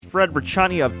Fred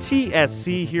Bracciani of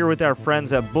TSC here with our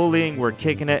friends at Bullying. We're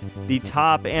Kicking It, the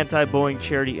top anti-bullying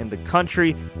charity in the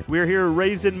country. We're here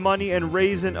raising money and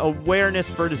raising awareness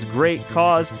for this great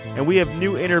cause, and we have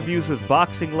new interviews with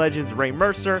boxing legends Ray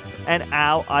Mercer and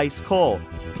Al Ice Cole.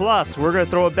 Plus, we're going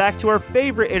to throw it back to our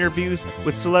favorite interviews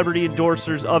with celebrity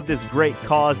endorsers of this great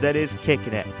cause that is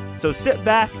Kicking It. So sit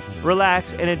back,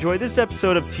 relax, and enjoy this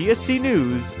episode of TSC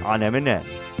News on M&N.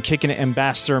 Kicking It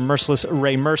ambassador, merciless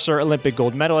Ray Mercer, Olympic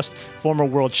gold medalist, former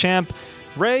world champ.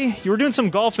 Ray, you were doing some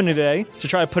golfing today to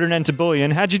try to put an end to bullying.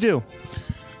 How'd you do?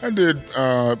 I did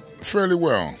fairly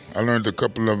well. I learned a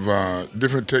couple of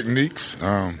different techniques.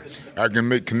 I can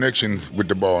make connections with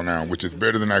the ball now, which is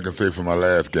better than I can say for my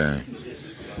last game.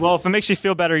 Well, if it makes you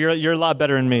feel better, you're a lot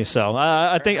better than me. So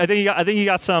I think you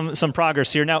got some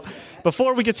progress here. Now,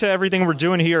 before we get to everything we're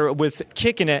doing here with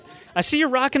Kicking It, I see you're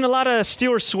rocking a lot of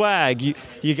Steelers swag.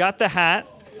 You got the hat.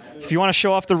 If you want to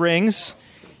show off the rings,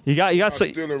 you got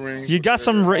some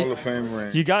Hall of Fame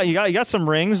rings. You got some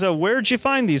rings. Where'd you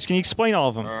find these? Can you explain all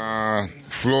of them?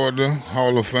 Florida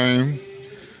Hall of Fame,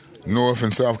 North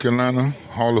and South Carolina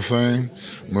Hall of Fame,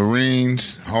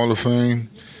 Marines Hall of Fame.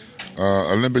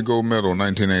 Olympic gold medal,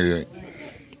 1988.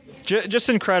 Just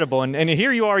incredible. And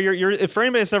here you are. You're for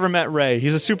anybody that's ever met Ray,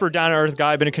 he's a super down-to-earth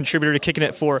guy, been a contributor to Kicking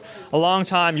It for a long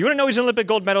time. You wouldn't know he's an Olympic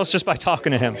gold medalist just by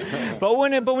talking to him. But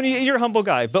when you're a humble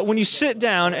guy. But when you sit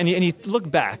down and you look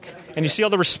back and you see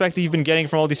all the respect that you've been getting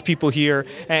from all these people here,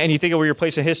 and you think of where your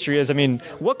place in history is, I mean,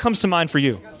 what comes to mind for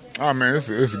you? Oh, man,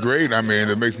 it's great. I mean,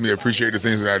 it makes me appreciate the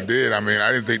things that I did. I mean,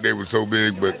 I didn't think they were so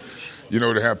big, but you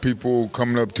know, to have people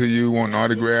coming up to you wanting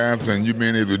autographs and you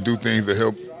being able to do things to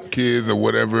help kids or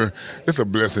whatever, it's a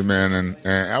blessing, man. And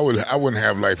I wouldn't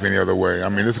have life any other way. I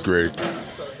mean, it's great.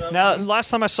 Now, last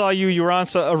time I saw you, you were on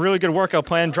a really good workout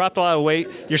plan, dropped a lot of weight.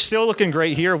 You're still looking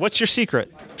great here. What's your secret?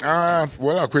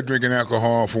 Well, I quit drinking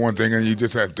alcohol for one thing, and you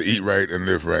just have to eat right and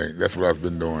live right. That's what I've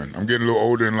been doing. I'm getting a little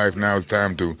older in life now. It's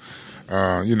time to,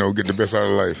 get the best out of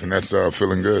life, and that's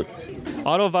feeling good.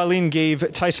 Otto Wallin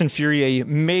gave Tyson Fury a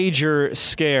major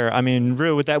scare. I mean,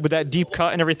 really, with that deep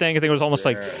cut and everything, I think it was almost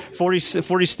like 40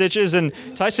 stitches. And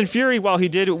Tyson Fury, while he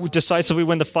did decisively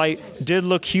win the fight, did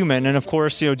look human. And, of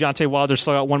course, Deontay Wilder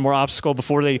still got one more obstacle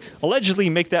before they allegedly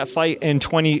make that fight in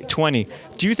 2020.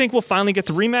 Do you think we'll finally get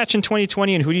the rematch in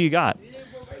 2020, and who do you got?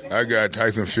 I got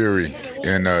Tyson Fury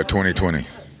in 2020.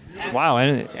 Wow.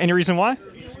 And any reason why?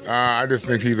 I just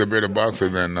think he's a better boxer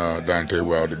than Deontay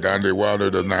Wilder. Deontay Wilder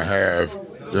does not have,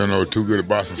 too good at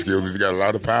boxing skills. He's got a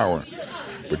lot of power,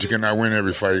 but you cannot win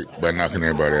every fight by knocking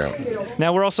everybody out.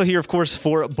 Now, we're also here, of course,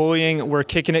 for Bullying. We're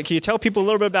Kicking It. Can you tell people a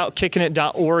little bit about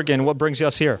kickingit.org and what brings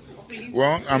us here?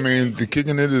 Well, I mean, the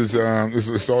Kicking It is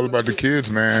it's all about the kids,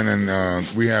 man. And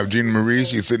we have Gina Marie.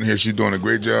 She's sitting here. She's doing a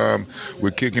great job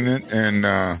with Kicking It. And,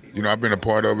 I've been a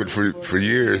part of it for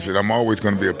years, and I'm always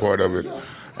going to be a part of it.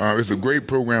 It's a great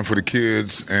program for the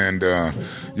kids, and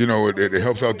it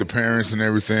helps out the parents and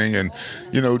everything. And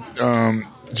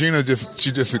Gina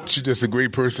she's just a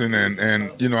great person. And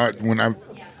when I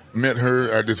met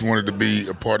her, I just wanted to be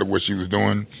a part of what she was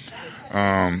doing,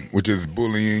 which is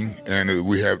bullying, and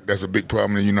that's a big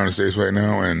problem in the United States right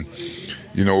now. And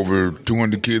over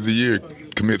 200 kids a year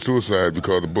commit suicide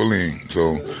because of bullying.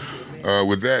 So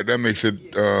with that makes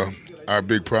it our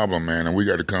big problem, man, and we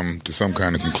got to come to some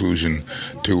kind of conclusion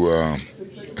to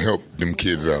help them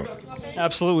kids out.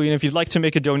 Absolutely, and if you'd like to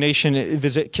make a donation,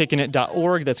 visit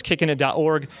kickingit.org. That's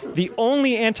kickingit.org. The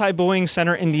only anti-bullying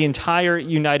center in the entire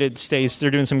United States.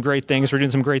 They're doing some great things. We're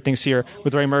doing some great things here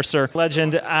with Ray Mercer.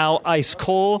 Legend Al Ice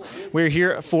Cole. We're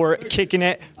here for Kicking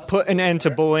It, put an end to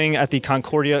bullying at the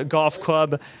Concordia Golf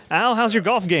Club. Al, how's your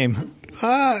golf game?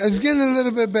 It's getting a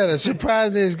little bit better.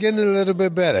 Surprisingly, it's getting a little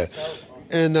bit better.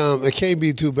 And it can't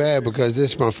be too bad because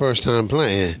this is my first time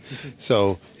playing.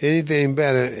 So anything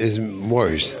better is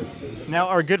worse. Now,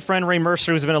 our good friend Ray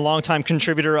Mercer, who's been a longtime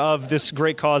contributor of this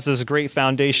great cause, this great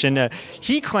foundation,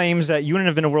 he claims that you wouldn't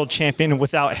have been a world champion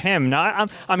without him. Now,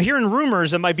 I'm hearing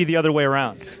rumors it might be the other way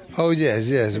around. Oh,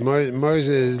 yes.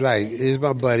 Mercer is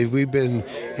my buddy. We've been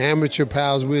amateur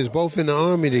pals. We was both in the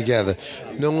Army together.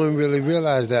 No one really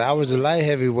realized that. I was the light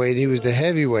heavyweight, he was the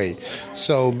heavyweight.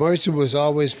 So Mercer was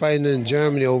always fighting in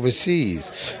Germany overseas.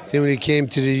 Then when he came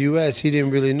to the U.S., he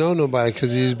didn't really know nobody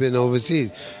because he's been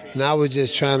overseas. And I was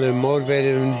just trying to motivate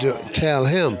him to tell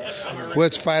him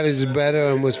which fighters is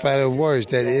better and which fighter worse,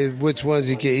 which ones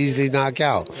he can easily knock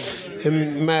out.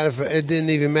 It didn't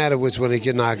even matter which one he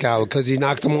could knock out because he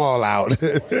knocked them all out.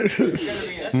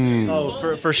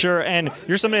 Oh, for sure. And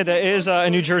you're somebody that is a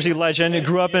New Jersey legend.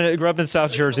 Grew up in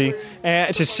South Jersey,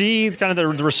 and to see kind of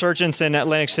the resurgence in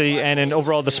Atlantic City and in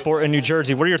overall the sport in New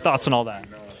Jersey. What are your thoughts on all that?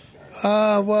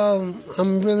 Well,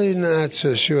 I'm really not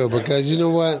so sure because you know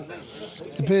what?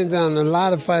 Depends on a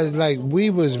lot of fights. Like, we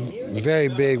was very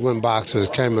big when boxers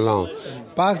came along.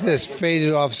 Boxing has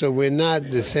faded off, so we're not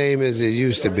the same as it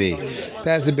used to be.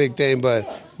 That's the big thing, but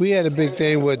we had a big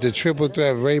thing with the triple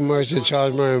threat, Ray Mercer,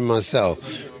 Charles Murray, and myself.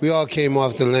 We all came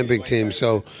off the Olympic team.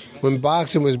 So when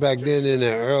boxing was back then in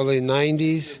the early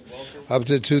 90s, up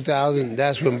to 2000,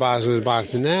 that's when boxing was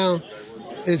boxing. Now,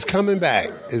 it's coming back.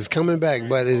 It's coming back,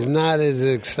 but it's not as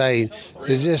exciting.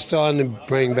 It's just starting to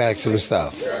bring back some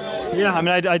stuff. Yeah, I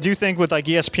mean, I do think with like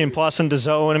ESPN Plus and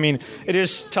DAZN, I mean, it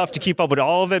is tough to keep up with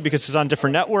all of it because it's on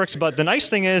different networks. But the nice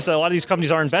thing is that a lot of these companies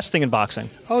are investing in boxing.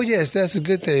 Oh yes, that's a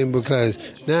good thing because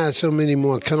now so many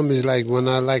more companies. Like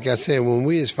I said, when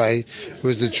we was fighting, it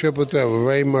was the triple threat with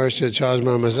Ray Mercer, Charles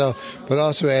Murray, myself, but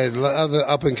also had other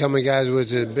up and coming guys,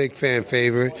 which is a big fan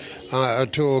favorite,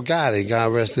 Arturo Gatti,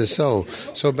 God rest his soul.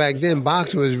 So back then,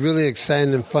 boxing was really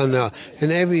exciting and fun.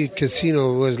 And every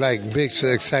casino was like big,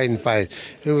 exciting fights.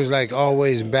 It was like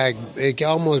always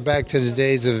almost back to the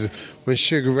days of when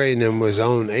Sugar Ray and them was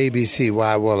on ABC,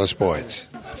 Wide World of Sports.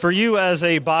 For you as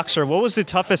a boxer, what was the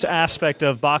toughest aspect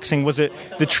of boxing? Was it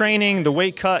the training, the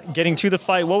weight cut, getting to the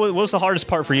fight? What was the hardest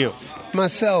part for you?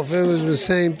 Myself, it was the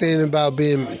same thing about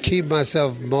keep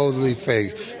myself motively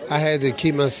focused. I had to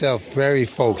keep myself very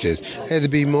focused. I had to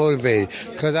be motivated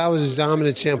because I was a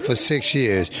dominant champ for 6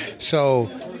 years. So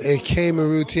it came a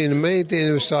routine. The main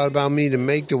thing was thought about me to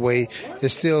make the weight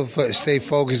and still stay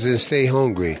focused and stay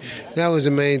hungry. That was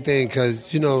the main thing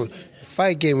because, you know,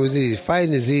 fight game was easy.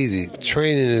 Fighting is easy.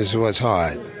 Training is what's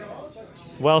hard.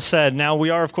 Well said. Now, we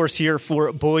are, of course, here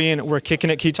for Bullying. We're Kicking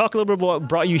It. Can you talk a little bit about what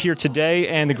brought you here today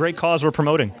and the great cause we're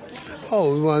promoting?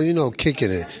 Oh, well, you know,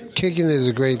 Kicking It. Kicking It is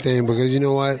a great thing because, you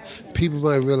know what? People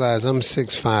might realize I'm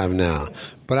 6'5" now,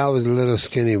 but I was a little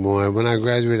skinny boy. When I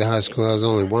graduated high school, I was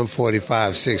only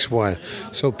 145,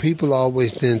 6'1". So people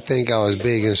always didn't think I was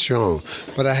big and strong.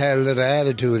 But I had a little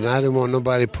attitude, and I didn't want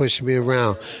nobody pushing me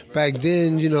around. Back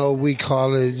then, you know, we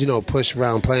call it, you know, push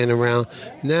around, playing around.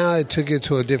 Now it took it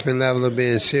to a different level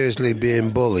of seriously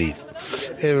being bullied.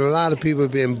 And a lot of people are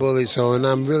being bullied, and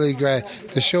I'm really glad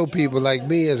to show people like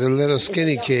me as a little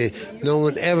skinny kid. No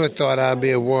one ever thought I'd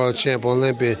be a world champ or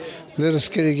Olympian. Little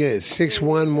skinny kid, 6'1",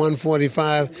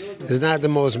 145, is not the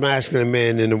most masculine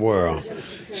man in the world.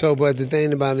 So, but the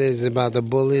thing about it is about the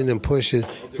bullying and pushing,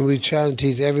 and we try to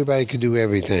teach everybody can do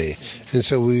everything. And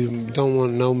so we don't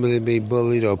want nobody to be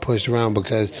bullied or pushed around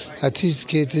because I teach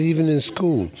kids even in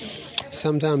school.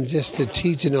 Sometimes just to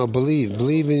teach or believe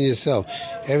in yourself.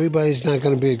 Everybody's not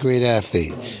going to be a great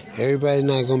athlete. Everybody's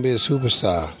not going to be a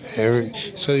superstar.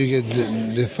 So you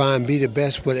can define, be the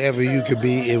best whatever you could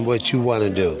be in what you want to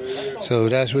do. So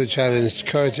that's what we try to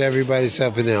encourage everybody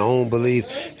self in their own belief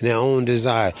and their own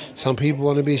desire. Some people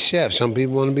want to be chefs. Some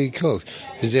people want to be cooks.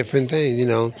 It's a different thing, you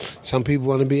know. Some people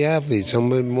want to be athletes. Some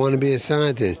want to be a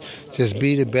scientist. Just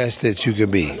be the best that you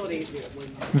could be.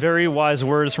 Very wise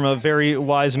words from a very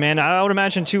wise man. I would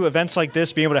imagine, too, events like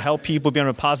this, being able to help people, being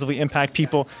able to positively impact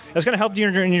people, that's going to help you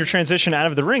in your transition out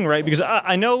of the ring, right? Because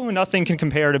I know nothing can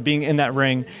compare to being in that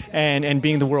ring and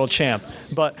being the world champ.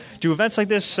 But do events like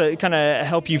this kind of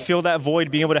help you fill that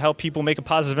void, being able to help people make a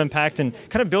positive impact and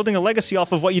kind of building a legacy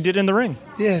off of what you did in the ring?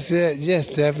 Yes,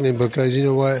 definitely, because you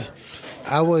know what?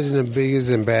 I wasn't the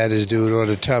biggest and baddest dude or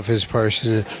the toughest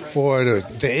person or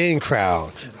the in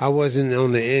crowd. I wasn't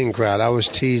on the in crowd. I was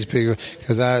teased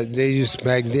because they used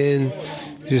back then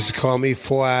used to call me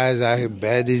Four Eyes. I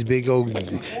had these big old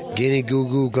guinea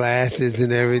goo glasses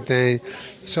and everything.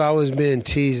 So I was being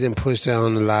teased and pushed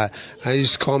down a lot. I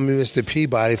used to call me Mr.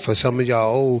 Peabody. For some of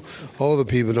y'all older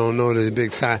people don't know the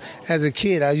big sign. As a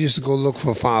kid, I used to go look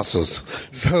for fossils.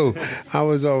 So I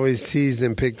was always teased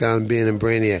and picked on being a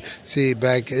brainiac. See,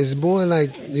 it's more like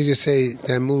you could say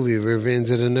that movie, Revenge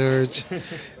of the Nerds.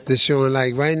 They're showing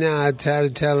like right now I try to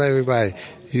tell everybody,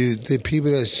 the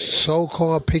people that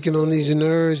so-called picking on these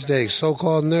nerds, they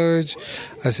so-called nerds,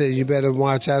 I said you better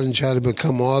watch out and try to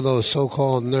become all those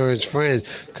so-called nerds friends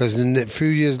because a few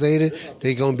years later,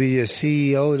 they're going to be your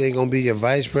CEO, they're going to be your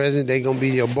vice president, they're going to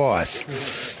be your boss.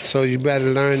 So you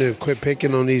better learn to quit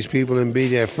picking on these people and be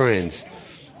their friends.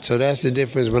 So that's the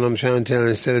difference when I'm trying to tell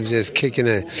instead of just kicking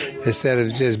it, instead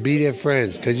of just be their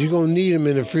friends because you're going to need them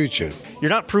in the future.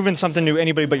 You're not proving something to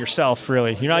anybody but yourself,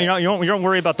 really. You don't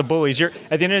worry about the bullies. At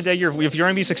the end of the day, if you're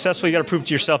going to be successful, you got to prove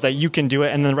to yourself that you can do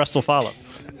it, and then the rest will follow.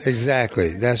 Exactly.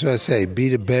 That's what I say. Be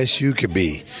the best you could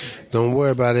be. Don't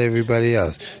worry about everybody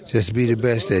else. Just be the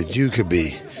best that you could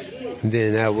be. And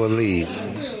then that will lead.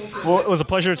 Well, it was a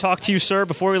pleasure to talk to you, sir.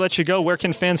 Before we let you go, where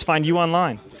can fans find you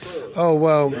online? Oh,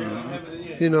 well,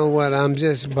 You know what? I'm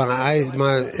just my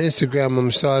Instagram. I'm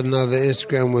starting another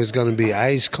Instagram where it's going to be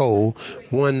Ice Cold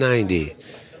 190.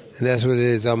 And that's what it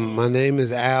is. My name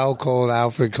is Al Cole,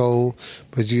 Alfred Cole,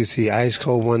 but you can see Ice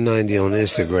Cold 190 on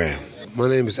Instagram. My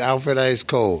name is Alfred Ice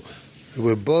Cold.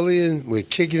 We're bullying, we're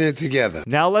kicking it together.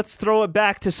 Now let's throw it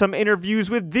back to some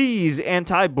interviews with these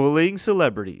anti-bullying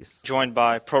celebrities. Joined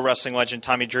by pro wrestling legend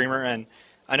Tommy Dreamer, and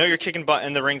I know you're kicking butt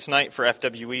in the ring tonight for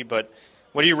FWE, but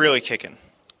what are you really kicking?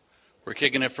 We're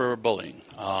kicking it for bullying.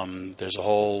 There's a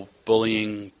whole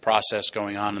bullying process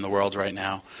going on in the world right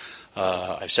now.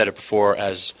 I've said it before,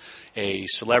 as a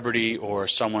celebrity or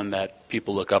someone that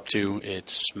people look up to,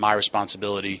 it's my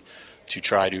responsibility to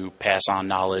try to pass on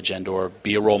knowledge and or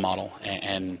be a role model.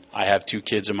 And I have 2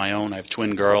 kids of my own. I have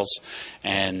twin girls.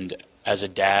 And as a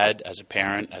dad, as a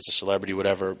parent, as a celebrity,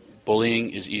 whatever, bullying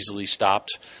is easily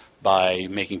stopped by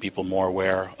making people more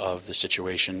aware of the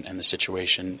situation. And the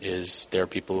situation is there are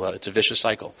people, it's a vicious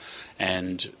cycle.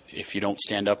 And if you don't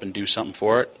stand up and do something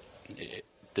for it,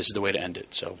 this is the way to end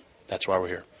it. So that's why we're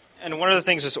here. And one of the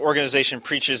things this organization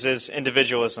preaches is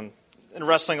individualism. In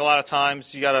wrestling, a lot of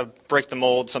times, you got to break the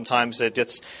mold. Sometimes it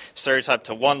gets stereotyped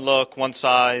to one look, one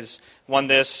size, one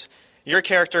this. Your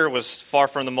character was far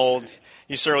from the mold.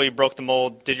 You certainly broke the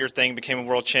mold, did your thing, became a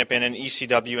world champion in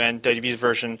ECW and WWE's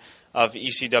version of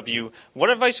ECW. What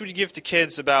advice would you give to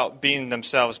kids about being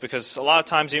themselves? Because a lot of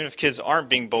times, even if kids aren't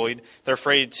being bullied, they're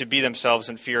afraid to be themselves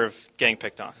in fear of getting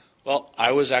picked on. Well,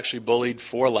 I was actually bullied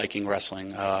for liking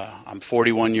wrestling. I'm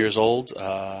 41 years old.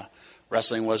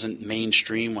 Wrestling wasn't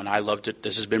mainstream when I loved it.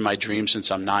 This has been my dream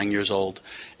since I'm 9 years old.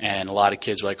 And a lot of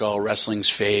kids were like, oh, wrestling's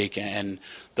fake. And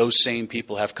those same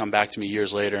people have come back to me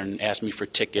years later and asked me for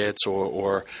tickets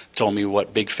or told me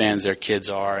what big fans their kids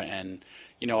are. And,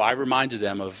 you know, I reminded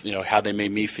them of, you know, how they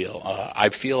made me feel. I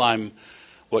feel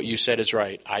what you said is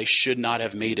right. I should not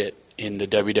have made it in the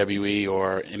WWE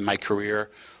or in my career,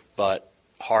 but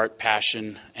heart,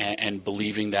 passion, and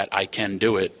believing that I can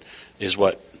do it is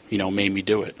what, you know, made me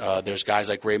do it. There's guys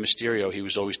like Rey Mysterio. He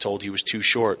was always told he was too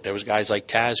short. There was guys like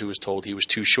Taz who was told he was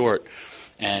too short.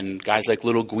 And guys like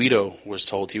Little Guido was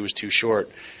told he was too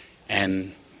short.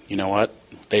 And you know what?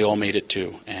 They all made it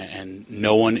too. And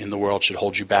no one in the world should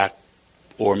hold you back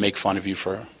or make fun of you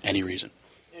for any reason.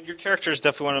 And your character is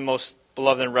definitely one of the most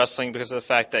beloved in wrestling because of the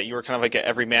fact that you were kind of like an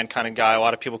everyman kind of guy. A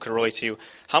lot of people could relate to you.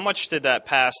 How much did that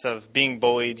past of being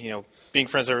bullied, you know, being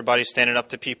friends with everybody, standing up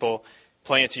to people,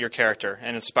 play into your character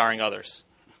and inspiring others?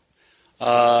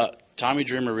 Tommy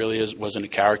Dreamer really wasn't a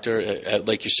character.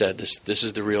 Like you said, this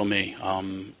is the real me.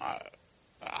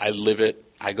 I live it.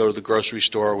 I go to the grocery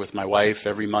store with my wife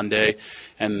every Monday,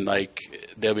 and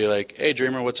like they'll be like, "Hey,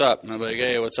 Dreamer, what's up?" And I'll be like,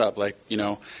 "Hey, what's up?" Like, you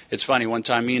know, it's funny. One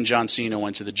time, me and John Cena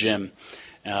went to the gym.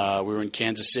 We were in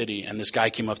Kansas City, and this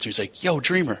guy came up to me. He's like, "Yo,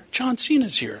 Dreamer, John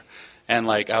Cena's here," and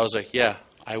like I was like, "Yeah,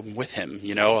 I'm with him,"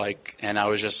 you know, like, and I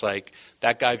was just like,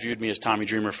 that guy viewed me as Tommy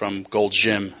Dreamer from Gold's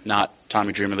Gym, not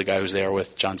Tommy Dreamer, the guy who's there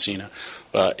with John Cena.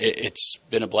 It's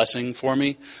been a blessing for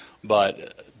me,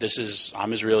 but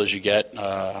I'm as real as you get.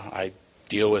 I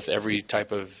deal with every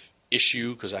type of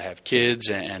issue because I have kids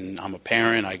and I'm a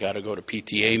parent. I got to go to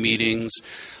PTA meetings.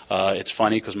 It's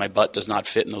funny because my butt does not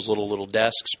fit in those little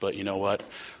desks, but you know what?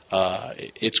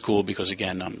 It's cool because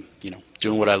again, I'm, you know,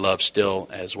 doing what I love still,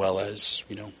 as well as,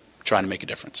 you know, trying to make a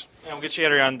difference. And we'll get you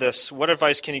on this. What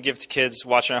advice can you give to kids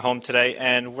watching at home today,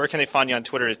 and where can they find you on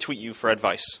Twitter to tweet you for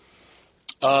advice?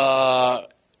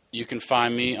 You can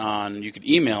find me you could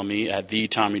email me at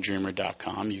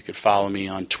thetommydreamer.com. You could follow me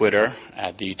on Twitter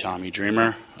at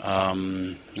thetommydreamer.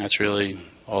 That's really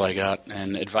all I got.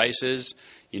 And advice is,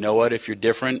 you know what, if you're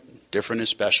different is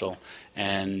special.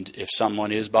 And if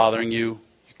someone is bothering you,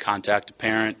 you contact a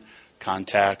parent,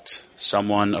 contact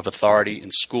someone of authority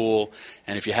in school.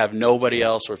 And if you have nobody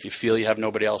else, or if you feel you have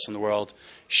nobody else in the world,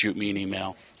 shoot me an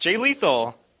email. Jay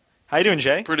Lethal. How you doing,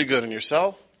 Jay? Pretty good. And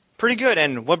yourself? Pretty good.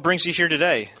 And what brings you here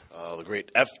today? The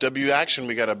great FW action.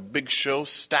 We got a big show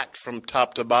stacked from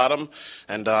top to bottom,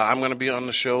 and I'm going to be on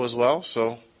the show as well.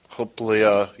 So hopefully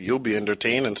you'll be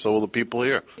entertained, and so will the people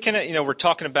here. We're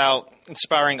talking about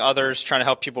inspiring others, trying to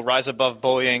help people rise above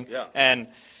bullying. Yeah. And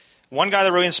one guy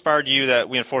that really inspired you that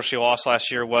we unfortunately lost last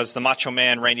year was the Macho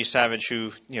Man, Randy Savage,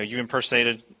 who you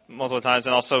impersonated multiple times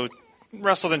and also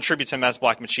wrestled in tribute to him as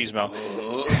Black Machismo.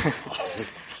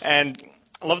 And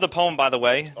I love the poem, by the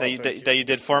way, that you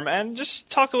did for him. And just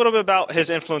talk a little bit about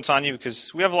his influence on you,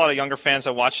 because we have a lot of younger fans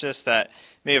that watch this that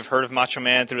may have heard of Macho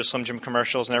Man through the Slim Jim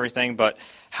commercials and everything, but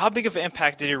how big of an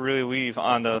impact did he really leave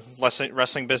on the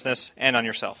wrestling business and on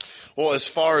yourself? Well, as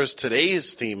far as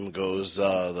today's theme goes,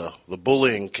 the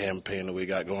bullying campaign that we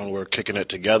got going, we're kicking it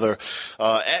together.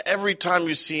 Every time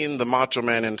you've seen the Macho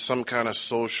Man in some kind of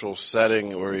social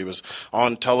setting where he was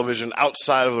on television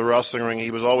outside of the wrestling ring, he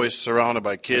was always surrounded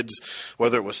by kids,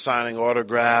 whether it was signing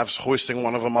autographs, hoisting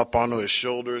one of them up onto his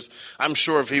shoulders. I'm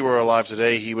sure if he were alive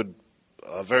today, he would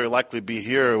very likely be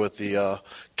here with the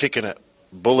kicking it.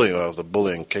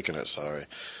 Bullying, kicking it, sorry.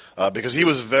 Because he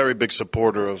was a very big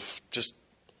supporter of just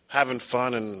having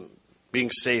fun and being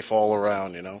safe all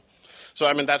around, you know. So,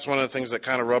 I mean, that's one of the things that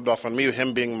kind of rubbed off on me.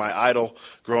 Him being my idol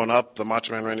growing up, the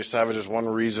Macho Man Randy Savage is one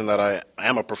reason that I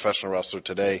am a professional wrestler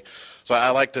today. So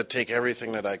I like to take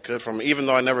everything that I could from him. Even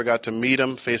though I never got to meet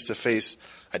him face-to-face,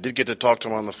 I did get to talk to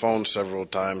him on the phone several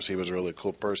times. He was a really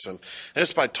cool person. And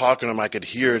just by talking to him, I could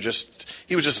hear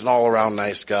he was just an all-around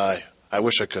nice guy. I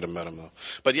wish I could have met him, though.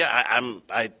 But, yeah,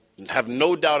 I have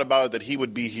no doubt about it that he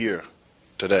would be here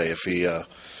today if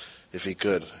he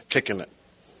could. Kicking it.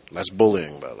 That's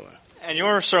bullying, by the way. And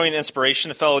you're certainly an inspiration,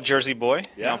 a fellow Jersey boy.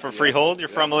 Yeah, from Freehold. You're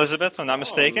from Elizabeth, if I'm not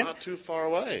mistaken. Not too far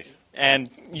away. And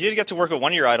you did get to work with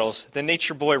one of your idols, the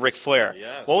Nature Boy, Ric Flair.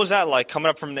 Yes. What was that like, coming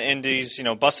up from the Indies,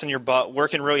 busting your butt,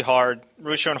 working really hard,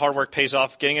 really showing hard work pays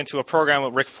off, getting into a program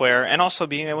with Ric Flair, and also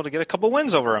being able to get a couple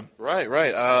wins over him? Right.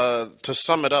 To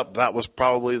sum it up, that was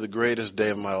probably the greatest day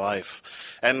of my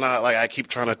life. And I keep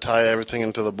trying to tie everything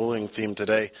into the bullying theme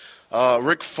today.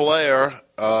 Ric Flair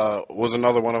was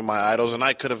another one of my idols, and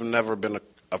I could have never been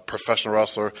a professional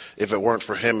wrestler if it weren't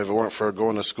for him, if it weren't for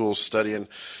going to school, studying,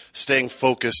 staying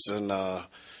focused. And, a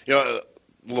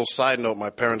little side note, my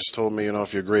parents told me,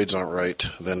 if your grades aren't right,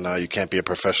 then you can't be a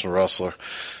professional wrestler.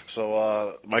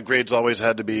 So my grades always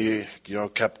had to be,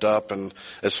 kept up. And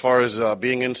as far as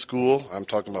being in school, I'm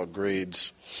talking about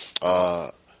grades.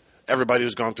 Everybody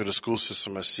who's gone through the school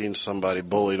system has seen somebody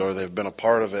bullied or they've been a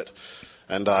part of it.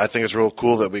 And I think it's real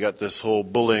cool that we got this whole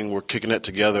bullying, we're kicking it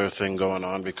together thing going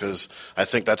on, because I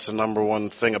think that's the number one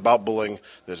thing about bullying.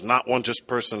 There's not one just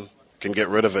person can get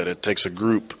rid of it. It takes a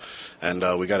group, and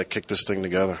we got to kick this thing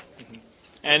together.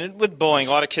 And with bullying,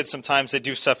 a lot of kids sometimes they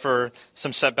do suffer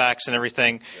some setbacks and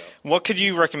everything. Yeah. What could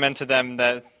you recommend to them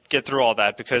that get through all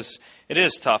that? Because it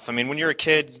is tough. I mean, when you're a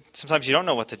kid, sometimes you don't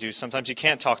know what to do. Sometimes you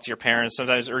can't talk to your parents.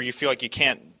 Sometimes, or you feel like you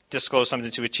can't disclose something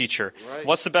to a teacher. Right.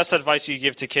 What's the best advice you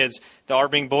give to kids that are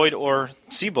being bullied or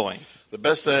see bullying? The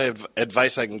best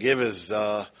advice I can give is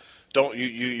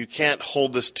you can't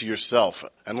hold this to yourself.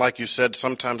 And like you said,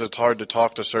 sometimes it's hard to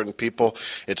talk to certain people.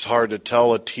 It's hard to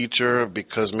tell a teacher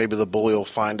because maybe the bully will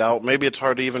find out. Maybe it's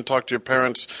hard to even talk to your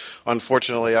parents.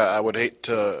 Unfortunately, I would hate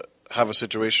to have a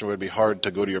situation where it'd be hard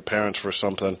to go to your parents for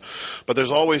something. But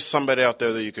there's always somebody out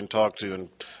there that you can talk to. And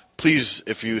please,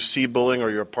 if you see bullying or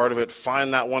you're a part of it,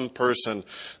 find that one person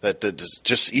that is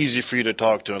just easy for you to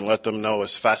talk to and let them know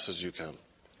as fast as you can.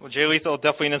 Well, Jay Lethal,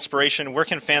 definitely an inspiration. Where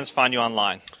can fans find you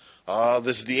online?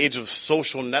 This is the age of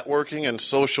social networking and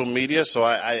social media, so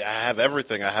I have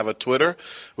everything. I have a Twitter,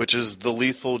 which is The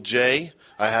Lethal J.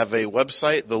 I have a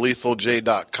website,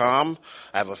 thelethalj.com.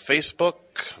 I have a Facebook,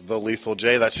 The Lethal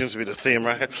J. That seems to be the theme,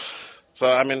 right?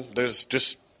 So, I mean, there's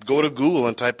just go to Google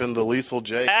and type in The Lethal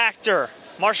J. Actor,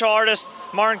 martial artist,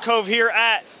 Martin Kove here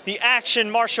at the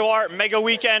Action Martial Art Mega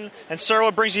Weekend. And, sir,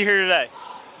 what brings you here today?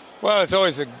 Well, it's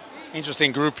always an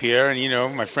interesting group here.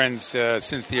 And, my friends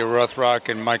Cynthia Rothrock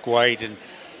and Mike White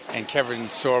and Kevin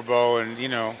Sorbo.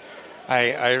 And,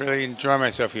 I really enjoy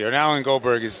myself here. And Alan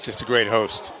Goldberg is just a great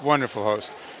host, wonderful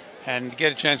host. And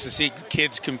get a chance to see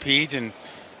kids compete, and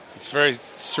it's very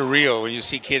surreal when you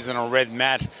see kids on a red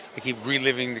mat. They keep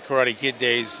reliving the Karate Kid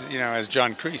days, as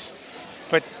John Kreese.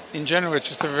 But in general, it's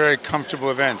just a very comfortable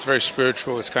event. It's very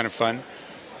spiritual. It's kind of fun.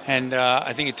 And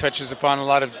I think it touches upon a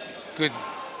lot of good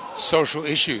social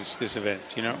issues, this event,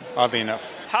 oddly enough.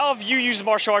 How have you used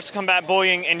martial arts to combat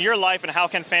bullying in your life, and how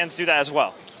can fans do that as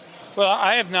well? Well,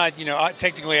 I have not,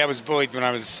 technically I was bullied when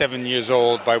I was 7 years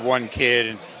old by one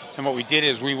kid. And what we did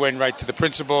is we went right to the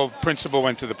principal. Principal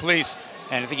went to the police.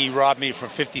 And I think he robbed me for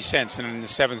 50 cents in the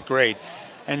 7th grade.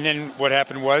 And then what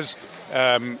happened was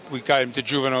we got him to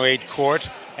juvenile aid court.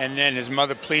 And then his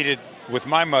mother pleaded with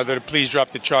my mother to please drop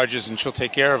the charges and she'll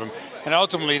take care of him. And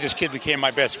ultimately this kid became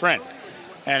my best friend.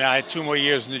 And I had 2 more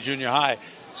years in the junior high.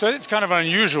 So it's kind of an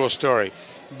unusual story.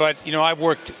 But, I've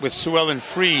worked with Sue Ellen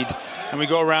Freed, and we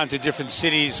go around to different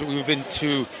cities. We've been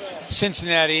to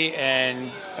Cincinnati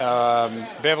and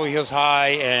Beverly Hills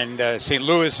High and St.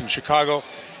 Louis and Chicago.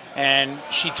 And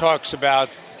she talks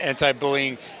about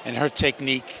anti-bullying and her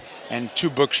technique, and 2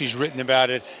 books she's written about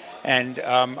it. And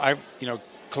I've,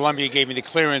 Columbia gave me the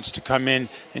clearance to come in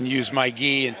and use my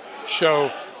gi and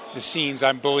show the scenes.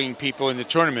 I'm bullying people in the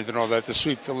tournament and all that, the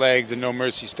sweep the leg, the no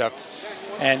mercy stuff.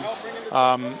 And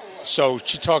so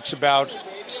she talks about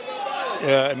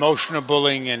emotional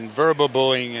bullying and verbal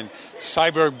bullying and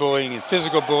cyber bullying and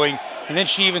physical bullying. And then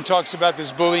she even talks about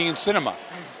this bullying in cinema.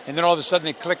 And then all of a sudden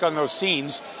they click on those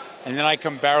scenes, and then I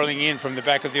come barreling in from the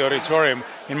back of the auditorium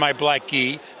in my black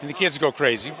gi, and the kids go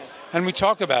crazy. And we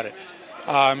talk about it.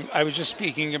 I was just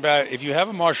speaking about if you have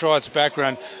a martial arts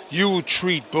background, you will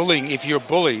treat bullying, if you're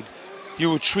bullied, you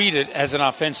will treat it as a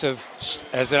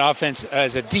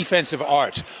defensive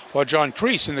art. While John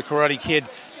Kreese in The Karate Kid,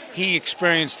 he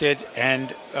experienced it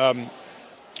and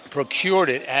procured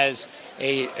it as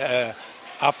a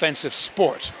offensive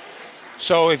sport.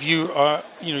 So if you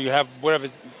you have whatever,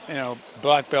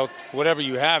 black belt, whatever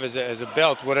you have as a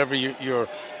belt, whatever you're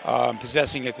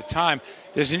possessing at the time,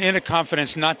 there's an inner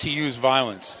confidence not to use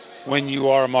violence when you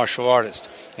are a martial artist,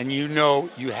 and you know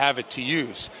you have it to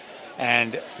use,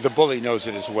 and the bully knows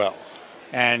it as well.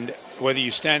 And whether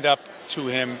you stand up to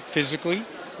him physically,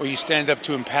 or you stand up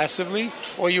to him passively,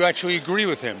 or you actually agree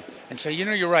with him and say,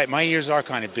 you're right, my ears are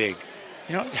kind of big.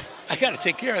 I got to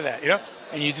take care of that,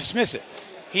 and you dismiss it.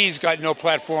 He's got no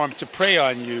platform to prey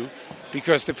on you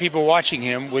because the people watching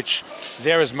him, which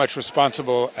they're as much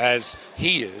responsible as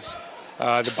he is,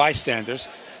 the bystanders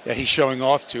that he's showing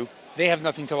off to, they have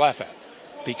nothing to laugh at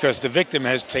because the victim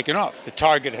has taken off. The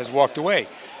target has walked away.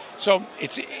 So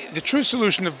the true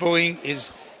solution of bullying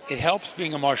is it helps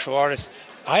being a martial artist.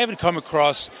 I haven't come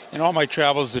across in all my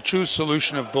travels the true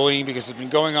solution of bullying because it's been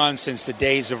going on since the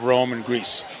days of Rome and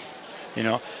Greece.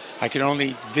 I can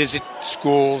only visit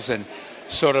schools and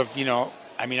sort of,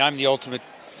 I'm the ultimate,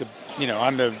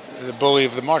 I'm the bully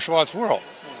of the martial arts world.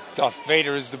 Darth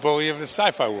Vader is the bully of the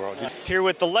sci-fi world. Here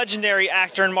with the legendary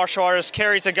actor and martial artist,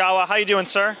 Cary Tagawa. How you doing,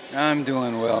 sir? I'm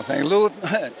doing well. Thank you. A little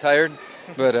tired,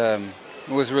 but it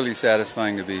was really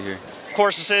satisfying to be here. Of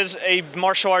course, this is a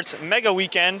martial arts mega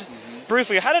weekend. Mm-hmm.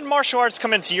 Briefly, how did martial arts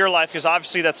come into your life? Because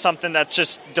obviously that's something that's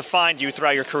just defined you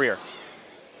throughout your career.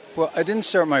 Well, I didn't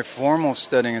start my formal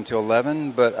studying until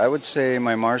 11, but I would say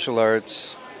my martial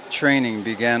arts training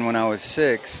began when I was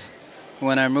 6,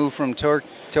 when I moved from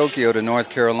Tokyo to North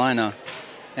Carolina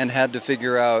and had to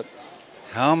figure out,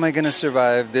 how am I going to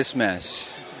survive this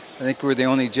mess? I think we're the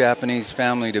only Japanese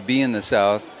family to be in the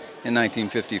South in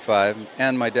 1955,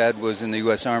 and my dad was in the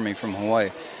U.S. Army from Hawaii.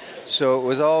 So it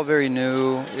was all very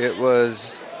new. It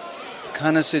was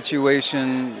kind of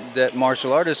situation that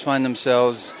martial artists find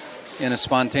themselves in a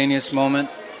spontaneous moment,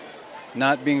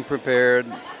 not being prepared,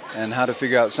 and how to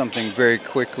figure out something very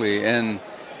quickly. And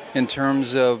in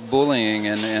terms of bullying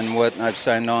and what I've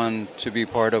signed on to be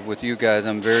part of with you guys,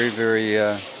 I'm very, very,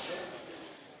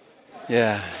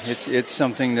 it's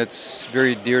something that's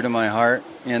very dear to my heart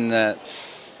in that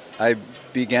I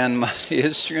began my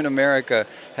history in America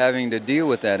having to deal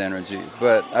with that energy.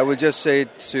 But I would just say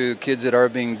to kids that are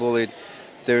being bullied,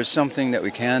 there's something that we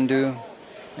can do,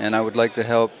 and I would like to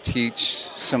help teach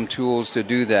some tools to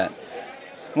do that.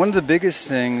 One of the biggest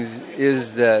things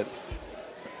is that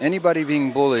anybody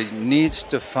being bullied needs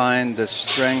to find the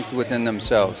strength within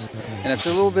themselves. And it's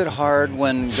a little bit hard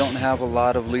when you don't have a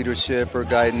lot of leadership or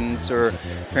guidance or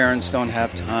parents don't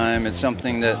have time. It's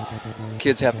something that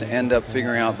kids have to end up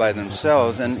figuring out by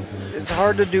themselves. And it's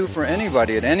hard to do for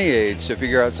anybody at any age to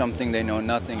figure out something they know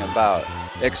nothing about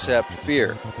except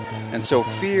fear. And so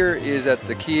fear is at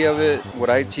the key of it.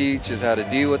 What I teach is how to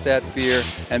deal with that fear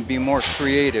and be more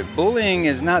creative. Bullying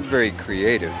is not very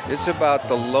creative. It's about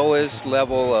the lowest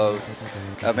level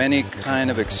of any kind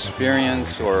of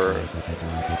experience or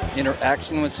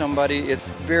interaction with somebody. It's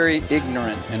very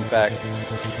ignorant, in fact.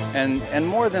 And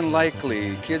more than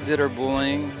likely, kids that are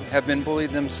bullying have been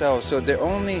bullied themselves. So they're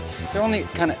only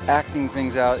kind of acting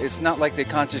things out. It's not like they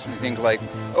consciously think like,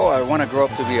 oh, I want to grow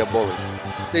up to be a bully.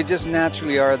 They just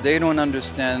naturally are. They don't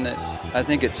understand it. I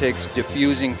think it takes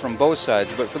diffusing from both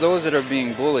sides. But for those that are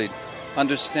being bullied,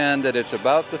 understand that it's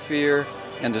about the fear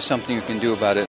and there's something you can do about it.